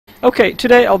Okay,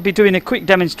 today I'll be doing a quick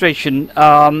demonstration.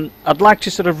 I'd like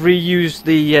to sort of reuse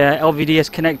the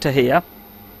LVDS connector here.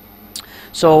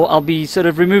 So I'll be sort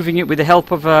of removing it with the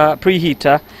help of a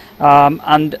preheater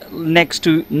and next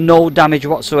to no damage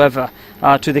whatsoever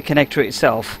to the connector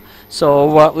itself. So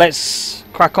let's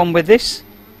crack on with this.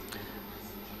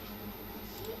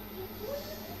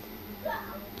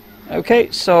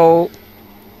 Okay, so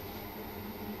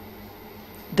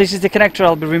this is the connector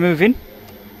I'll be removing.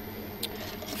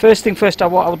 First thing first,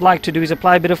 what I would like to do is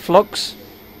apply a bit of flux.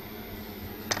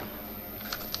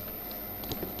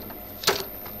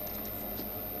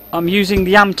 I'm using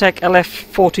the Amtech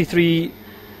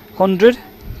LF4300.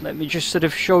 Let me just sort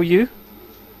of show you.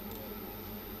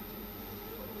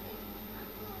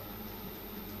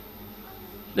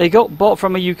 There you go, bought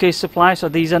from a UK supplier, so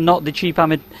these are not the cheap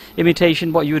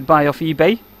imitation what you would buy off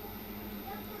eBay.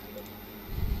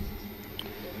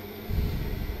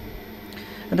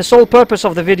 And the sole purpose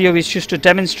of the video is just to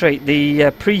demonstrate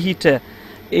the preheater.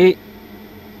 It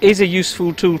is a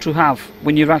useful tool to have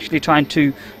when you're actually trying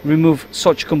to remove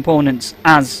such components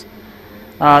as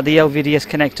the LVDS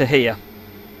connector here.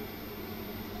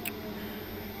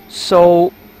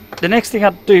 So the next thing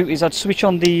I'd do is I'd switch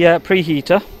on the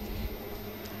preheater,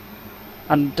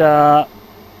 and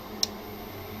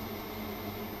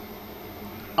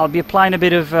I'll be applying a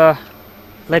bit of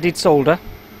leaded solder,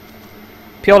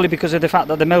 purely because of the fact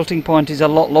that the melting point is a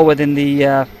lot lower than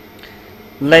the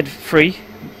lead free.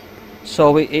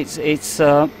 So it's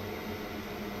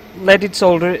leaded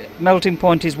solder melting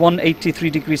point is 183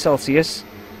 degrees Celsius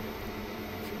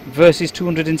versus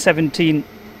 217.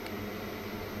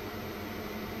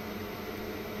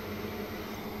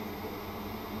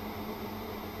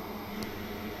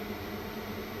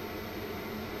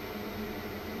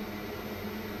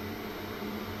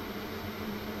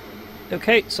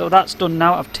 Okay, so that's done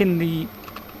now. I've tinned the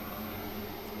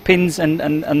pins and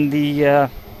the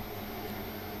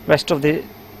rest of the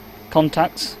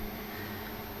contacts.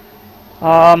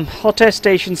 Hot air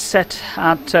station set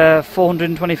at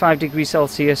 425 degrees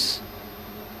Celsius,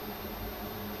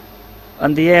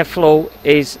 and the airflow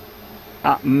is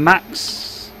at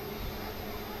max.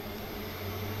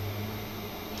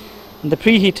 And the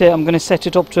preheater, I'm going to set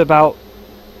it up to about,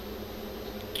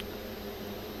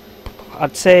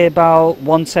 I'd say about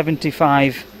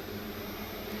 175.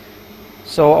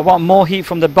 So I want more heat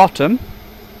from the bottom.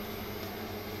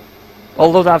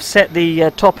 Although I've set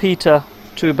the top heater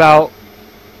to about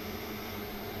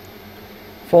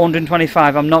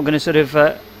 425, I'm not going to sort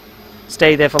of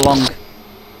stay there for long.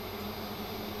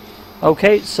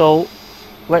 Okay, so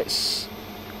let's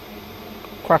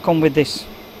crack on with this.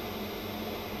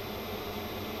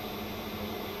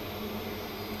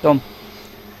 Done.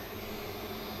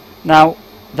 Now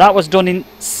that was done in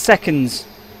seconds,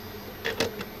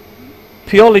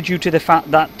 purely due to the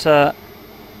fact that the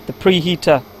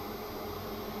preheater.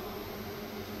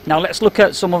 Now let's look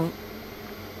at some of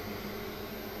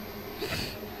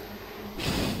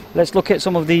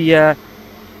the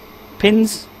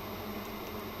pins.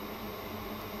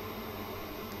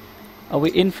 Are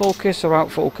we in focus or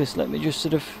out focus? Let me just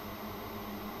sort of.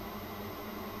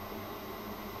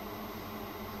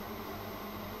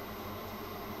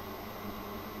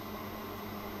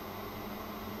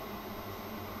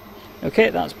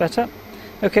 Okay, that's better.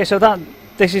 Okay, so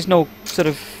this is no sort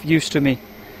of use to me,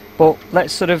 but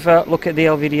let's sort of look at the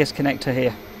LVDS connector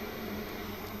here,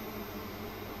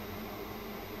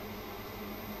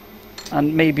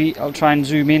 and maybe I'll try and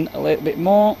zoom in a little bit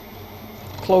more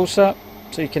closer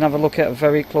so you can have a look at a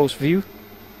very close view.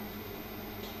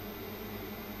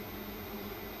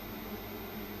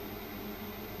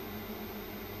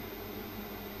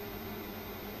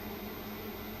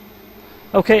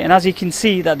 Okay, and as you can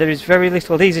see that there is very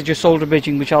little. These are just solder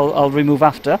bridging, which I'll remove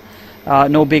after.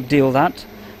 No big deal that.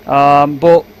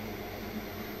 But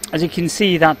as you can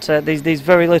see that there's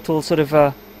very little sort of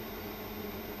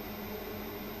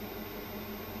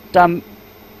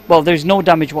well, there's no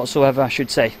damage whatsoever, I should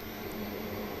say.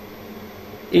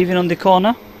 Even on the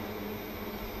corner,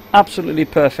 absolutely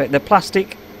perfect. The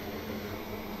plastic.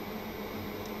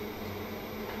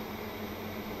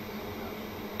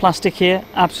 Plastic here,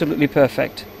 absolutely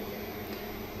perfect.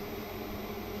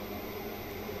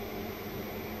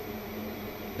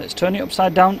 Let's turn it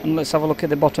upside down and let's have a look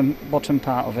at the bottom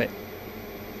part of it.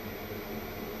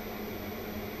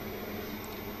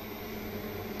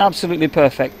 Absolutely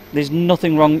perfect. There's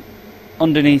nothing wrong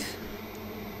underneath.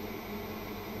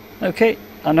 Okay,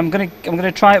 and I'm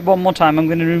gonna try it one more time. I'm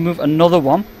gonna remove another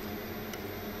one,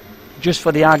 just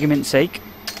for the argument's sake.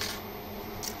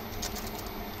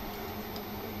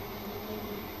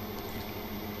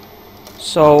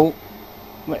 So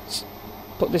let's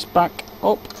put this back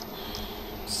up.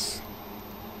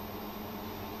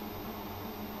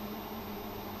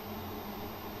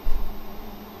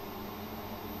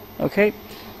 Okay,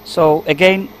 so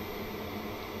again,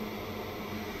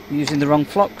 using the wrong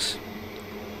flux.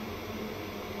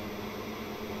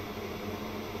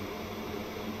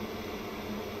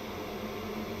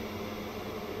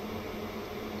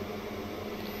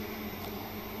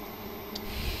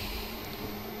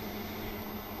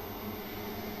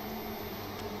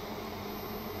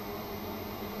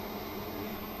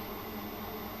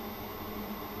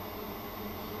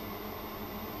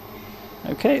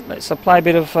 Okay, let's apply a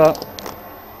bit of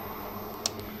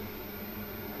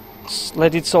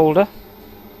leaded solder.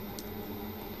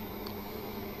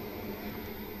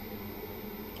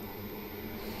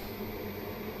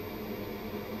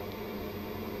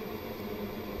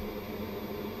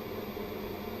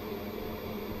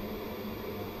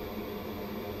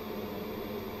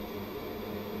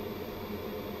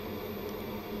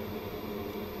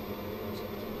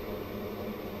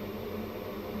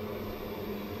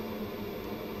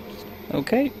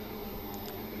 Okay.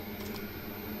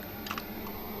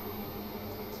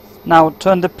 Now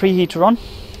turn the preheater on.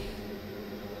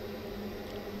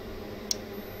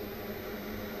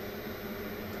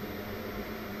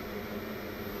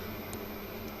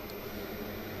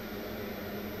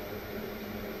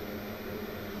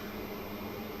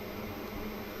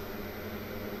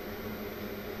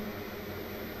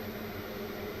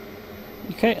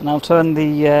 Okay, and I'll turn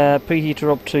the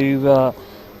preheater up to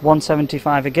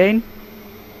 175 again.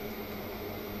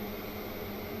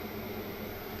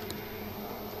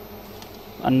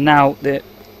 And now they're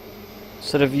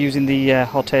sort of using the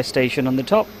hot air station on the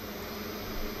top.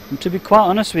 And to be quite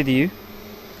honest with you,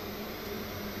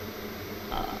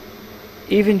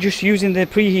 even just using the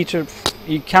preheater,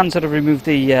 you can sort of remove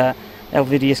the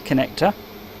Lvds connector.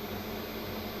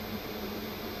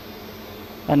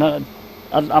 And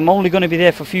I'm only going to be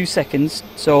there for a few seconds.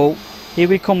 So here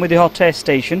we come with the hot air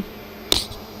station.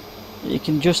 You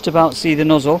can just about see the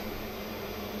nozzle.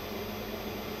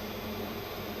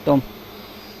 Done.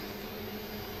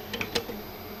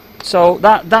 So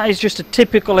that is just a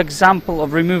typical example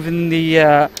of removing the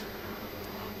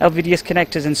Lvds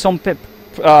connectors and some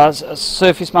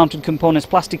surface mounted components,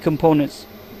 plastic components,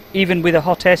 even with a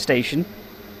hot air station.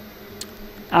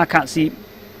 I can't see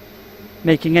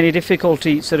making any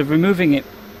difficulty sort of removing it.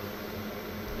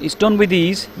 It's done with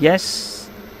ease. Yes,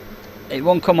 it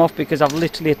won't come off because I've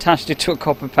literally attached it to a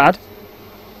copper pad.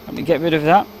 Let me get rid of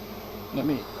that.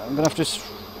 I'm gonna have to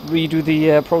redo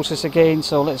the process again.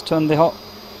 So let's turn the hot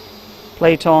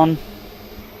plate on.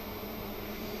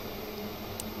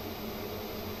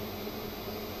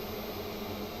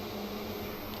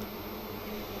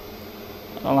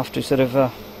 I'll have to sort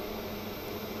of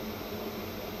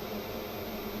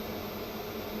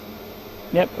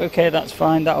yep, okay, that's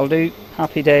fine, that'll do.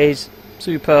 Happy days,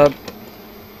 superb.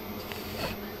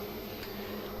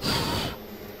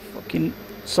 Fucking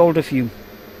solder fume.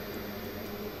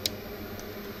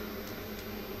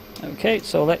 Okay,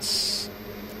 so let's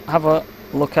have a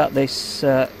look at this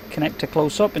connector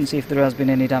close up and see if there has been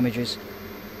any damages.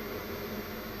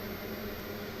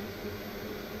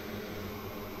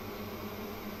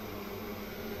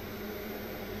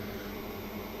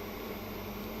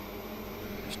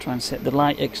 Just try and set the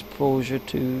light exposure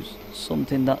to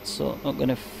something that's not going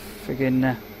to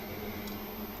friggin'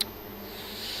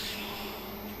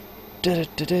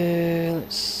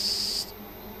 let's.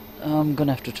 I'm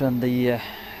gonna have to turn the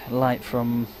light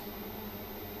from.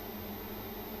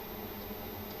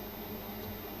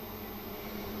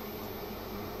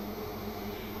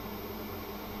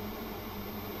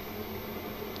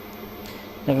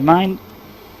 Never mind.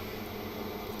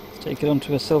 Let's take it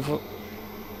onto a silver.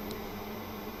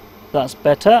 That's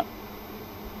better.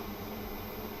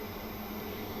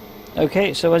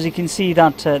 Okay, so as you can see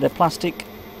that the plastic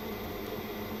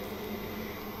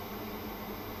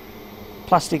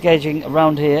edging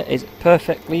around here is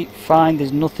perfectly fine.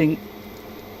 There's nothing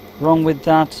wrong with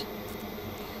that,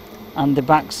 and the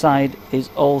back side is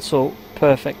also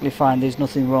perfectly fine. There's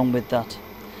nothing wrong with that.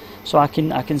 So I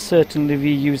can certainly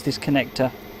reuse this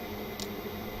connector.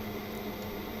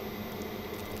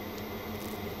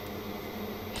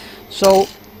 So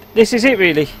this is it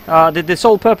really. The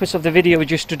sole purpose of the video is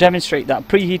just to demonstrate that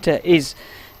preheater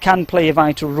can play a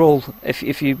vital role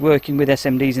if you're working with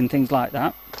SMDs and things like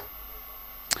that.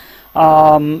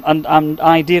 And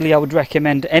ideally I would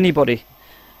recommend anybody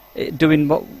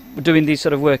doing these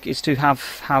sort of work is to have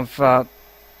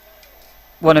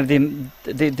one of these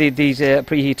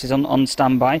preheaters on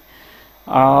standby.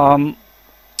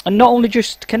 And not only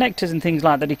just connectors and things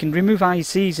like that, you can remove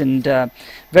ICs and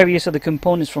various other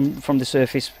components from the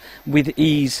surface with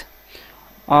ease.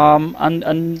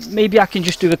 And maybe I can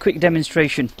just do a quick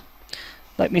demonstration.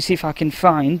 Let me see if I can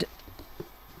find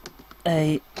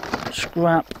a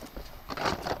scrap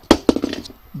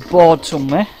board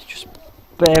somewhere. Just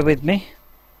bear with me.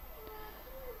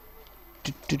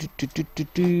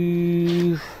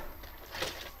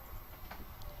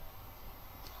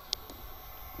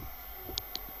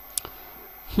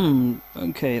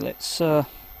 Okay, let's I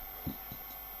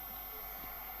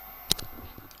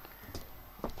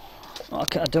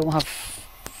don't have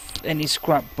any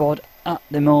scrap board at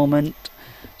the moment,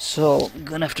 so I'm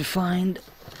gonna have to find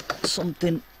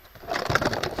something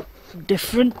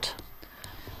different,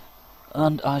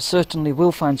 and I certainly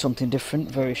will find something different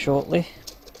very shortly.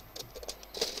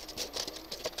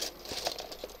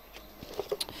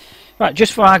 Right,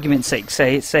 just for argument's sake,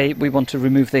 say we want to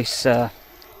remove this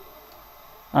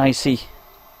IC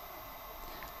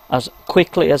as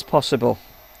quickly as possible.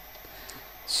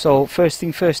 So first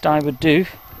thing first I would do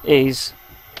is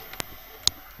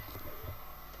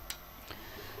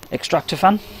extractor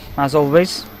fan, as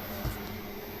always.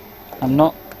 I'm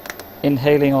not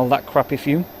inhaling all that crappy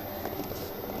fume.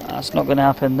 That's not going to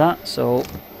happen, that, so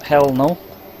hell no.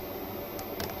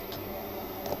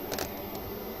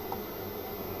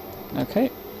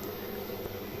 Okay.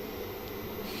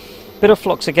 Bit of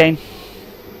flux again.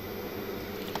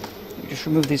 Just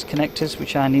remove these connectors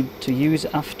which I need to use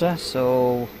after.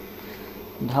 So,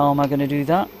 and how am I going to do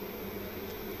that?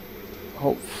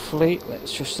 Hopefully,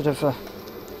 let's just sort of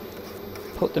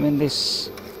put them in this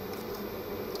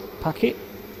packet.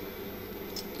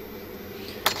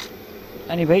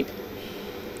 Anyway,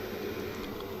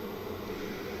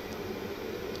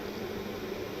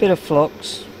 bit of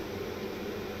flux.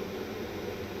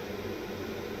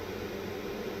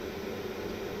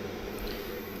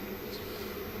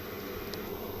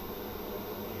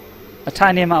 A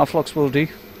tiny amount of flux will do.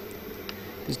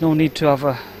 There's no need to have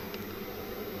a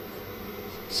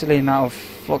silly amount of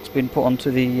flux being put onto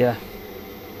the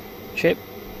chip.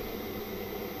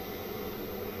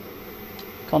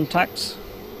 Contacts.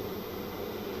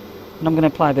 And I'm going to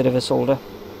apply a bit of a solder,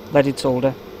 leaded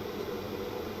solder.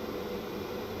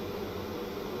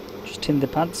 Just tin the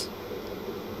pads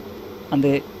and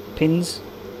the pins.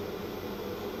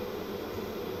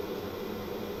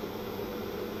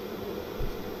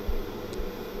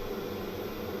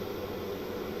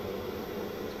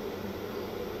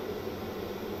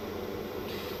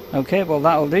 Okay, well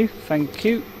that'll do, thank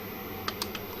you.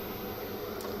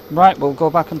 Right, we'll go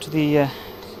back onto the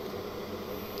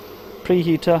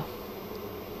preheater.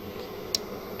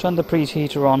 Turn the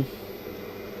preheater on.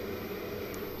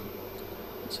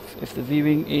 So if the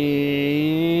viewing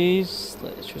is...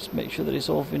 let's just make sure that it's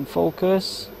all in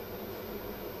focus.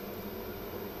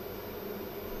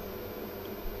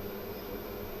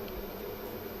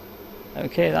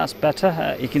 Okay, that's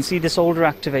better. You can see the solder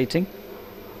activating.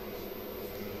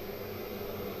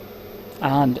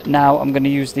 And now I'm going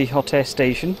to use the hot air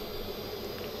station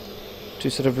to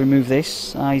sort of remove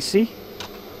this IC.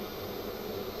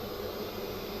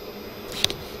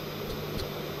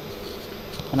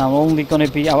 And I'm only going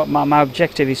to be, my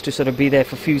objective is to sort of be there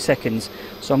for a few seconds.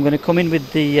 So I'm going to come in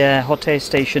with the hot air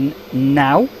station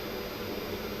now.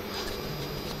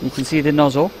 You can see the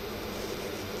nozzle.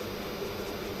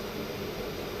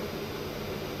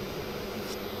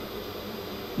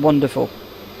 Wonderful.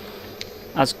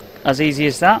 As easy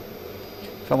as that.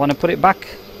 If I want to put it back,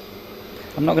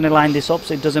 I'm not going to line this up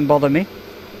so it doesn't bother me.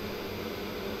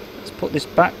 Let's put this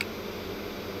back.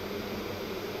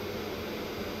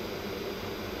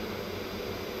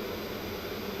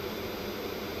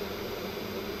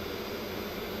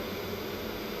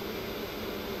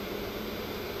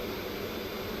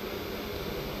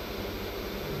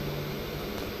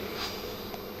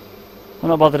 I'm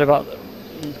not bothered about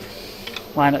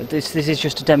this is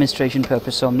just a demonstration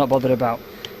purpose, so I'm not bothered about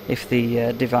if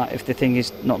the thing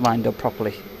is not lined up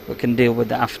properly. We can deal with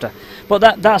that after.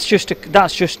 But that's just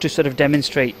to sort of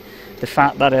demonstrate the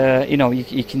fact that you know,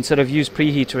 you can sort of use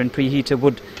preheater, and preheater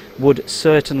would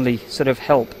certainly sort of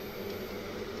help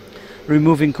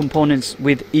removing components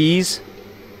with ease.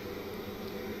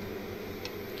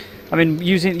 I mean,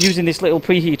 using this little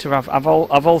preheater,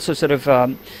 I've also sort of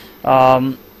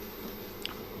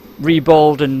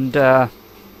reballed and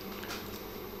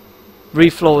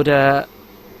reflowed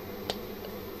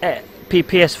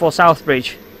PS4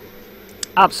 Southbridge.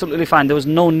 Absolutely fine. There was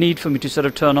no need for me to sort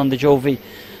of turn on the Jovi.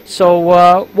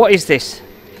 So what is this?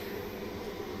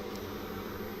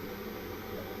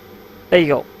 There you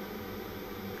go.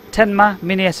 Tenma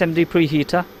mini SMD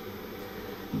preheater.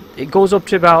 it goes up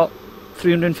to about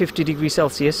 350 degrees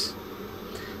Celsius.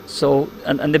 So,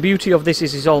 and the beauty of this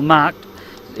is it's all marked.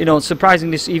 You know,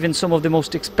 surprisingly, even some of the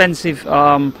most expensive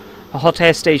hot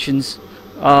air stations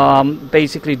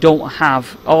basically don't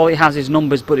have. All it has is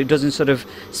numbers, but it doesn't sort of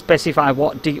specify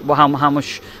what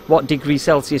degrees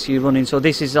Celsius you're running. So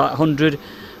this is 100,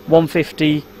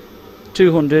 150,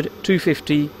 200,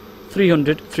 250,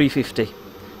 300, 350.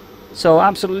 So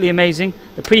absolutely amazing.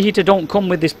 The preheater don't come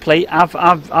with this plate.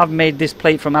 I've made this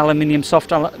plate from aluminium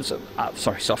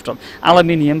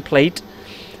aluminium plate,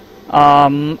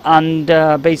 and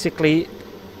basically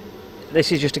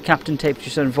this is just a Captain tape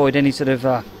just to avoid any sort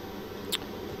of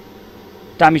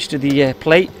damage to the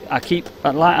plate.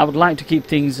 I would like to keep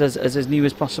things as new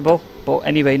as possible, but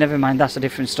anyway, never mind, that's a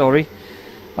different story.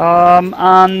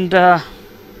 And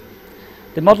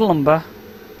the model number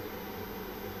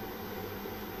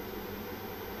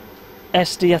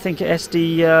SD, I think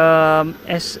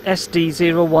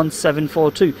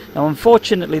SD01742. Now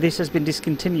unfortunately this has been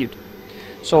discontinued,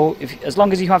 so as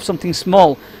long as you have something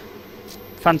small,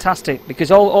 fantastic,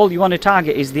 because all you want to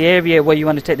target is the area where you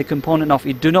want to take the component off.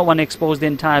 You do not want to expose the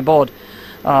entire board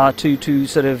to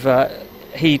sort of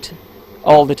heat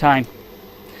all the time.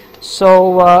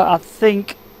 So I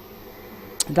think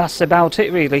that's about it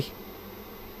really,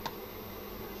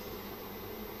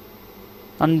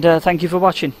 and thank you for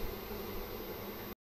watching.